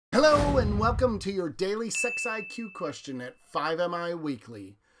Hello and welcome to your daily sex IQ question at 5MI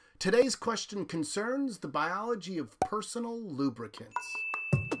Weekly. Today's question concerns the biology of personal lubricants.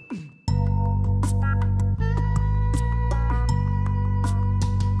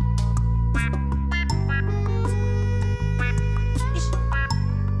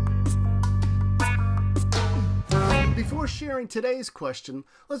 Before sharing today's question,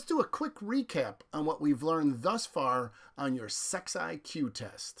 let's do a quick recap on what we've learned thus far on your sex IQ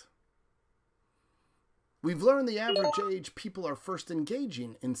test. We've learned the average age people are first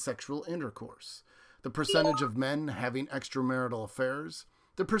engaging in sexual intercourse, the percentage of men having extramarital affairs,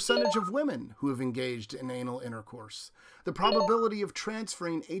 the percentage of women who have engaged in anal intercourse, the probability of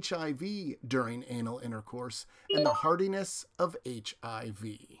transferring HIV during anal intercourse, and the hardiness of HIV.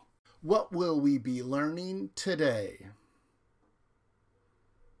 What will we be learning today?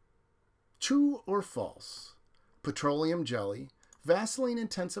 True or false? Petroleum jelly, Vaseline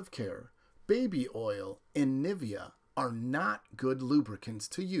Intensive Care, baby oil, and Nivea are not good lubricants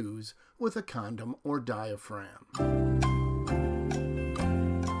to use with a condom or diaphragm.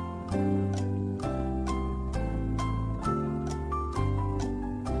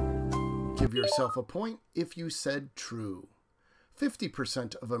 Give yourself a point if you said true.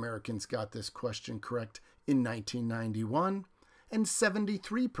 50% of Americans got this question correct in 1991, and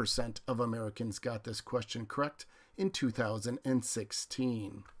 73% of Americans got this question correct in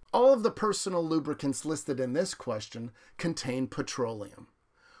 2016. All of the personal lubricants listed in this question contain petroleum.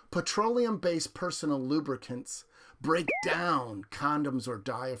 Petroleum-based personal lubricants break down condoms or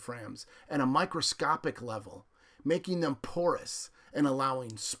diaphragms at a microscopic level, making them porous and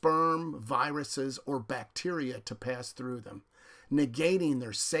allowing sperm, viruses, or bacteria to pass through them, negating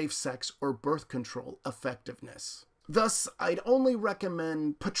their safe sex or birth control effectiveness. Thus, I'd only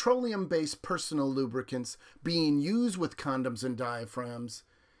recommend petroleum-based personal lubricants being used with condoms and diaphragms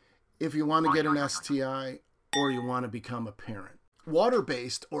if you want to get an STI or you want to become a parent.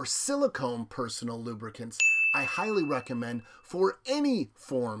 Water-based or silicone personal lubricants I highly recommend for any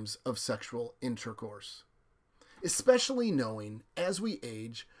forms of sexual intercourse, especially knowing as we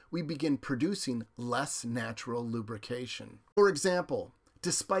age, we begin producing less natural lubrication. For example,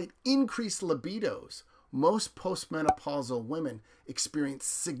 despite increased libidos, most postmenopausal women experience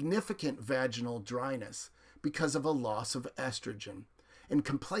significant vaginal dryness because of a loss of estrogen and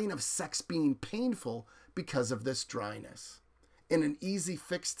complain of sex being painful because of this dryness. And an easy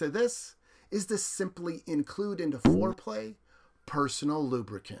fix to this is to simply include into foreplay personal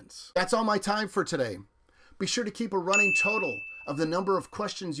lubricants. That's all my time for today. Be sure to keep a running total of the number of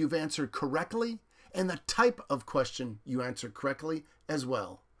questions you've answered correctly and the type of question you answered correctly as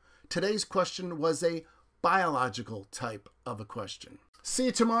well. Today's question was a biological type of a question. See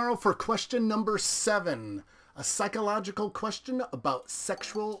you tomorrow for question number 7, a psychological question about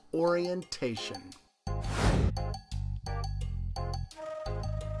sexual orientation.